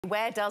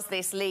Where does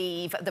this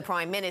leave the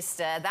Prime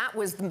Minister? That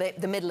was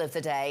the middle of the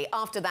day.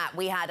 After that,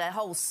 we had a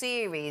whole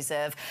series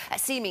of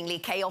seemingly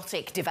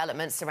chaotic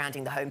developments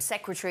surrounding the Home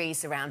Secretary,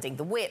 surrounding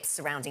the whips,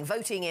 surrounding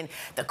voting in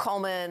the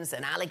Commons,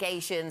 and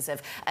allegations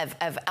of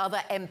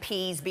other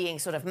MPs being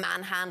sort of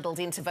manhandled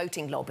into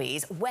voting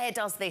lobbies. Where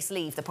does this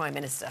leave the Prime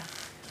Minister?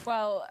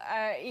 Well,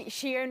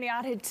 she only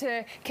added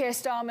to Keir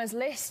Starmer's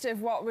list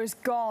of what was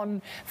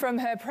gone from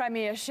her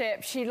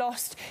premiership. She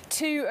lost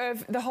two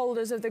of the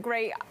holders of the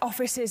great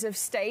offices of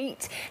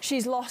state.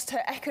 She's lost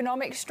her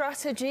economic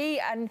strategy,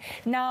 and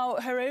now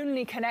her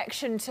only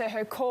connection to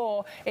her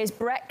core is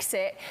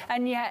Brexit.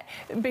 And yet,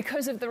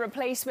 because of the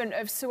replacement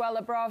of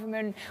Suella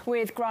Braverman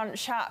with Grant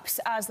Shapps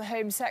as the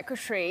Home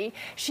Secretary,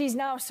 she's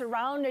now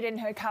surrounded in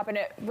her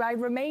cabinet by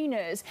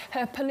Remainers,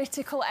 her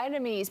political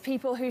enemies,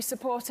 people who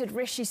supported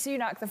Rishi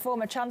Sunak, the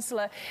former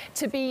Chancellor,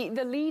 to be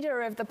the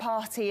leader of the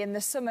party in the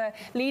summer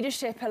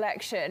leadership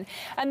election.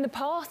 And the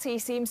party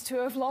seems to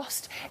have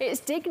lost its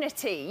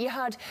dignity. You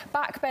had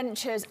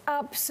backbenchers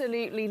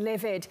absolutely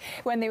livid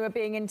when they were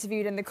being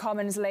interviewed in the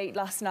Commons late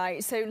last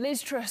night. So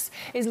Liz Truss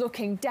is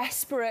looking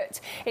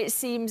desperate. It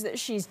seems that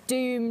she's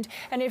doomed.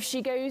 And if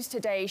she goes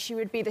today, she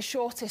would be the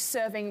shortest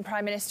serving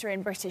Prime Minister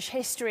in British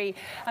history.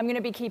 I'm going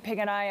to be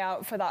keeping an eye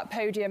out for that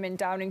podium in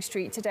Downing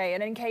Street today.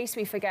 And in case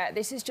we forget,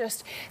 this is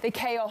just the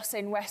chaos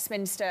in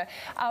Westminster.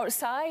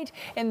 Outside,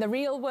 in the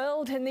real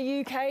world, in the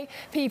UK,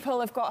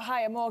 people have got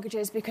higher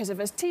mortgages because of,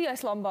 as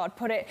T.S. Lombard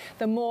put it,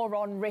 the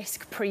moron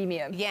risk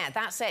premium. Yeah,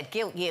 that said,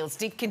 gilt yields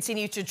did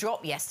continue to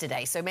drop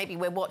yesterday, so maybe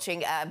we're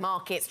watching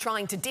markets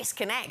trying to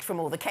disconnect from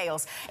all the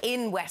chaos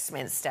in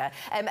Westminster.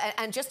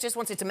 And just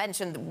wanted to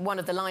mention one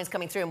of the lines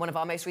coming through in one of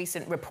our most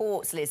recent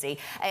reports, Lizzie.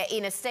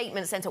 In a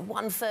statement sent at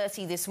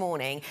 1:30 this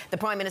morning, the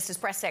Prime Minister's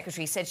press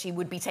secretary said she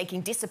would be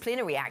taking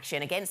disciplinary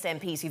action against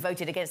MPs who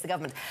voted against the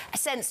government. I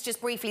sense,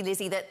 just briefly,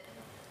 Lizzie, that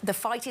the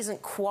fight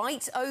isn't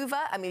quite over.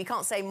 I mean, we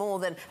can't say more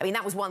than... I mean,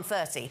 that was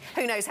 1:30.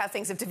 Who knows how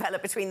things have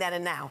developed between then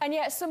and now? And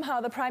yet,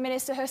 somehow, the Prime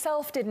Minister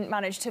herself didn't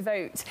manage to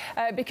vote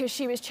because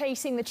she was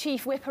chasing the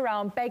Chief Whip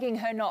around, begging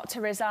her not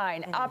to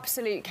resign.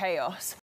 Absolute chaos.